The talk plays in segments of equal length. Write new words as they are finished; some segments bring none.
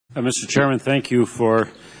Mr. Chairman, thank you for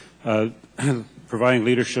providing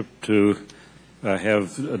leadership to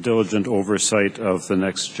have a diligent oversight of the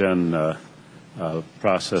NextGen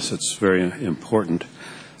process. It's very important.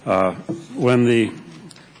 When the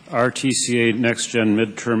RTCA NextGen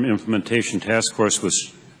Midterm Implementation Task Force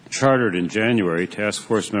was chartered in January, task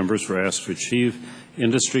force members were asked to achieve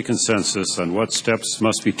industry consensus on what steps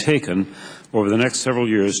must be taken over the next several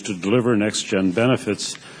years to deliver NextGen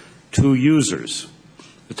benefits to users.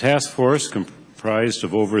 The task force, comprised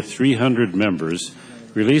of over 300 members,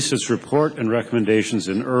 released its report and recommendations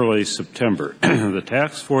in early September. The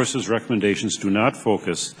task force's recommendations do not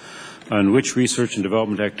focus on which research and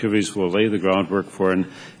development activities will lay the groundwork for an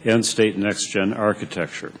end-state NextGen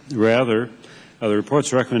architecture. Rather, the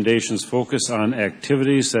report's recommendations focus on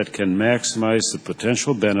activities that can maximize the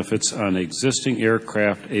potential benefits on existing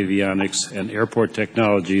aircraft avionics and airport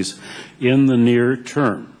technologies in the near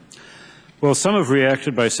term. Well, some have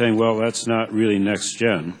reacted by saying, well, that's not really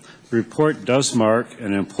NextGen. The report does mark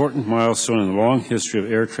an important milestone in the long history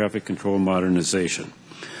of air traffic control modernization.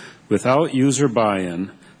 Without user buy-in,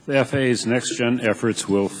 the FAA's NextGen efforts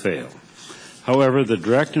will fail. However, the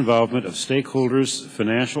direct involvement of stakeholders,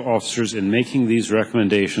 financial officers in making these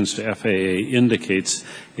recommendations to FAA indicates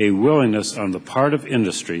a willingness on the part of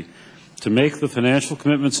industry to make the financial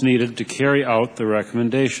commitments needed to carry out the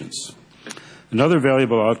recommendations. Another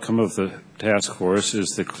valuable outcome of the task force is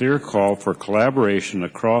the clear call for collaboration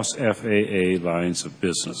across FAA lines of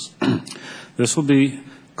business. This will be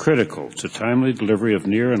critical to timely delivery of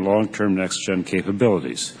near and long-term NextGen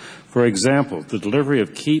capabilities. For example, the delivery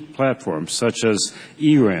of key platforms such as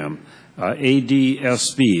ERAM,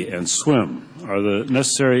 ADSB, and SWIM are the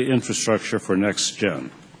necessary infrastructure for NextGen.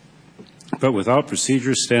 But without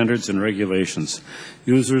procedures, standards, and regulations,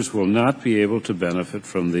 users will not be able to benefit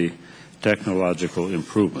from the technological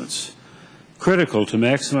improvements. Critical to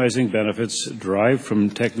maximizing benefits derived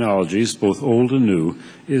from technologies, both old and new,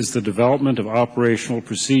 is the development of operational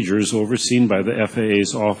procedures overseen by the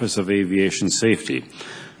FAA's Office of Aviation Safety.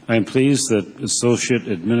 I am pleased that Associate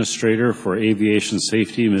Administrator for Aviation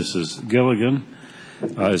Safety, Mrs. Gilligan,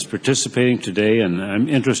 is participating today, and I'm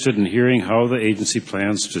interested in hearing how the agency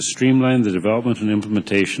plans to streamline the development and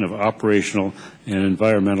implementation of operational and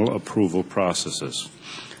environmental approval processes.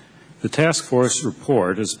 The task force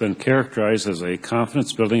report has been characterized as a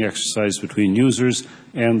confidence-building exercise between users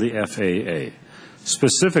and the FAA.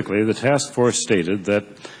 Specifically, the task force stated that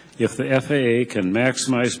if the FAA can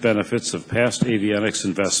maximize benefits of past avionics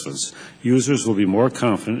investments, users will be more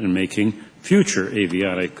confident in making future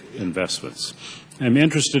avionic investments. I'm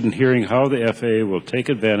interested in hearing how the FAA will take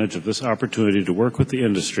advantage of this opportunity to work with the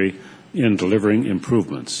industry in delivering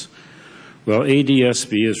improvements. Well,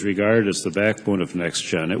 ADSB is regarded as the backbone of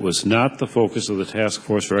NextGen. It was not the focus of the task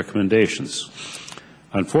force recommendations.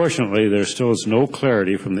 Unfortunately, there still is no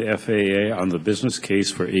clarity from the FAA on the business case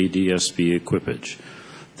for ADSB equipage.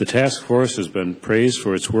 The task force has been praised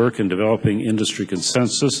for its work in developing industry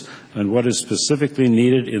consensus on what is specifically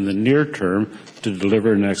needed in the near term to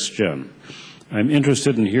deliver NextGen. I'm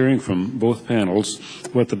interested in hearing from both panels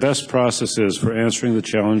what the best process is for answering the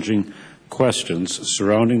challenging questions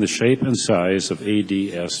surrounding the shape and size of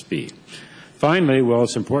ADSB. Finally, while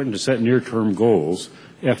it's important to set near-term goals,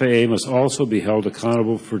 FAA must also be held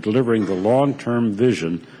accountable for delivering the long-term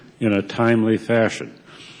vision in a timely fashion.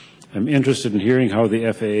 I'm interested in hearing how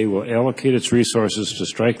the FAA will allocate its resources to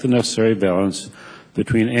strike the necessary balance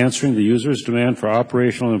between answering the user's demand for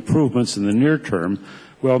operational improvements in the near term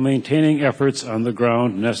while maintaining efforts on the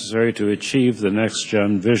ground necessary to achieve the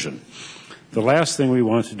NextGen vision. The last thing we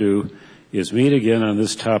want to do is meet again on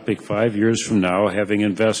this topic 5 years from now, having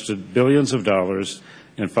invested billions of dollars,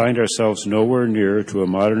 and find ourselves nowhere near to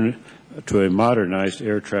a modernized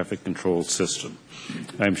air traffic control system.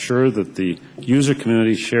 I'm sure that the user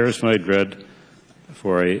community shares my dread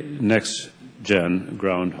for a NextGen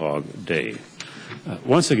Groundhog Day.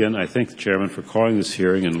 Once again, I thank the Chairman for calling this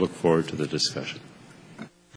hearing and look forward to the discussion.